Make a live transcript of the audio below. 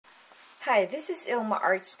Hi, this is Ilma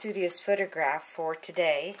Art Studio's photograph for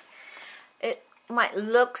today. It might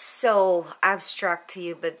look so abstract to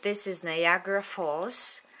you, but this is Niagara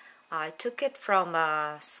Falls. I took it from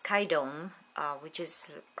a sky dome, which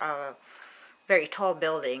is a very tall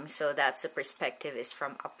building, so that's the perspective is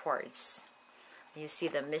from upwards. You see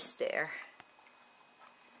the mist there.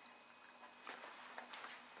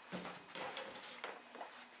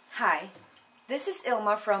 Hi. This is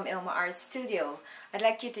Ilma from Ilma Art Studio. I'd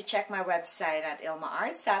like you to check my website at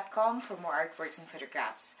ilmaarts.com for more artworks and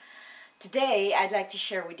photographs. Today, I'd like to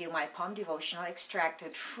share with you my poem devotional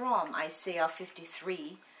extracted from Isaiah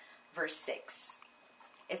 53, verse 6.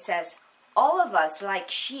 It says, "All of us, like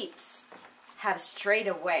sheeps, have strayed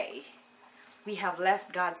away. We have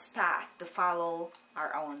left God's path to follow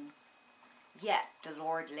our own. Yet the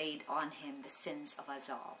Lord laid on him the sins of us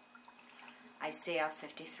all." Isaiah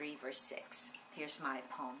 53, verse 6. Here's my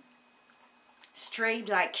poem. Strayed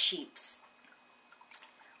like sheeps.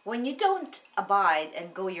 When you don't abide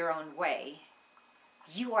and go your own way,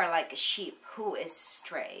 you are like a sheep who is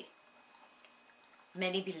stray.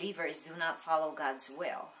 Many believers do not follow God's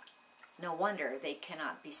will. No wonder they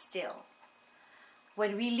cannot be still.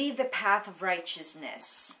 When we leave the path of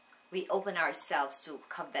righteousness, we open ourselves to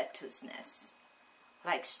covetousness.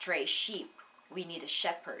 Like stray sheep, we need a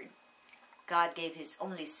shepherd. God gave his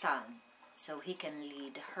only son so he can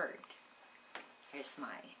lead the herd. Here's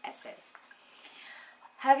my essay.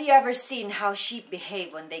 Have you ever seen how sheep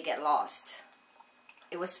behave when they get lost?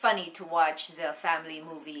 It was funny to watch the family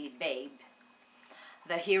movie Babe.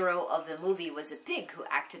 The hero of the movie was a pig who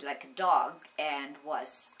acted like a dog and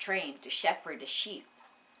was trained to shepherd a sheep.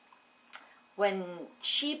 When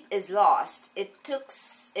sheep is lost, it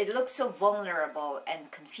looks so vulnerable and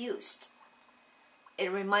confused. It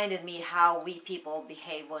reminded me how we people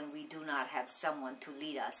behave when we do not have someone to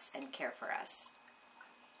lead us and care for us.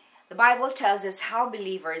 The Bible tells us how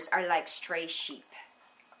believers are like stray sheep.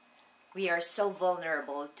 We are so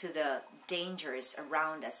vulnerable to the dangers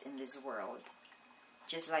around us in this world,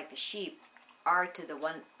 just like the sheep are to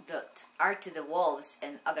the wolves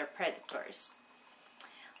and other predators.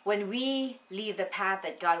 When we leave the path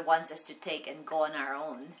that God wants us to take and go on our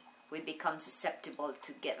own, we become susceptible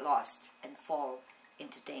to get lost and fall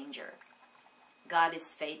into danger. God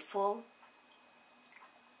is faithful.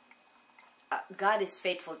 God is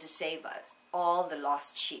faithful to save us, all the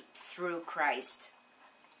lost sheep, through Christ.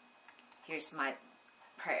 Here's my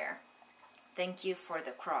prayer. Thank you for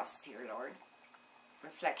the cross, dear Lord.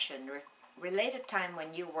 Reflection. Relate a time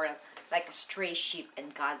when you were like a stray sheep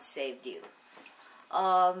and God saved you.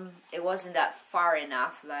 It wasn't that far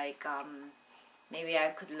enough. Maybe I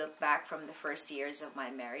could look back from the first years of my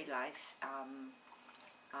married life,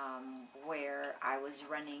 where I was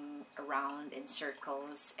running around in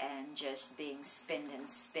circles and just being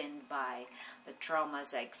spinned by the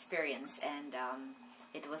traumas I experienced. And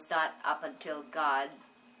it was not up until God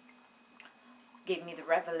gave me the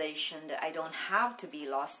revelation that I don't have to be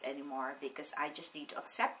lost anymore, because I just need to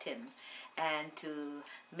accept him and to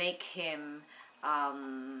make him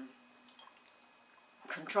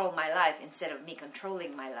control my life instead of me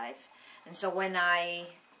controlling my life. And so when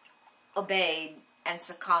I obeyed and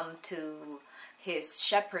succumbed to his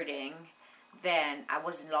shepherding, then I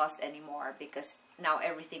wasn't lost anymore, because now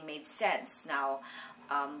everything made sense. Now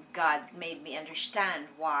God made me understand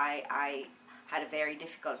why I had a very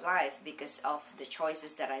difficult life, because of the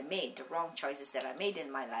choices that I made, the wrong choices that I made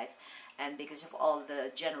in my life, and because of all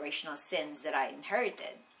the generational sins that I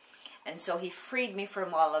inherited. And so he freed me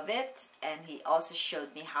from all of it, and he also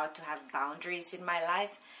showed me how to have boundaries in my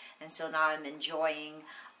life. And so now I'm enjoying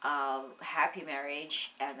a happy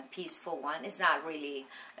marriage and a peaceful one. It's not really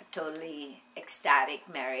a totally ecstatic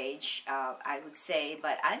marriage, I would say,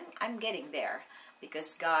 but I'm getting there,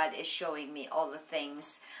 because God is showing me all the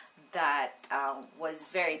things that was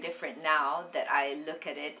very different now that I look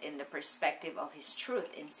at it in the perspective of his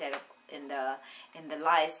truth instead of in the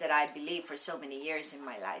lies that I believed for so many years in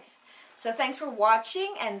my life. So thanks for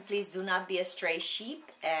watching, and please do not be a stray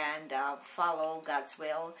sheep, and follow God's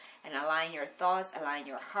will and align your thoughts, align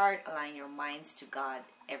your heart, align your minds to God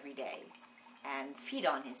every day, and feed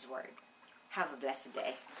on his word. Have a blessed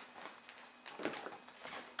day.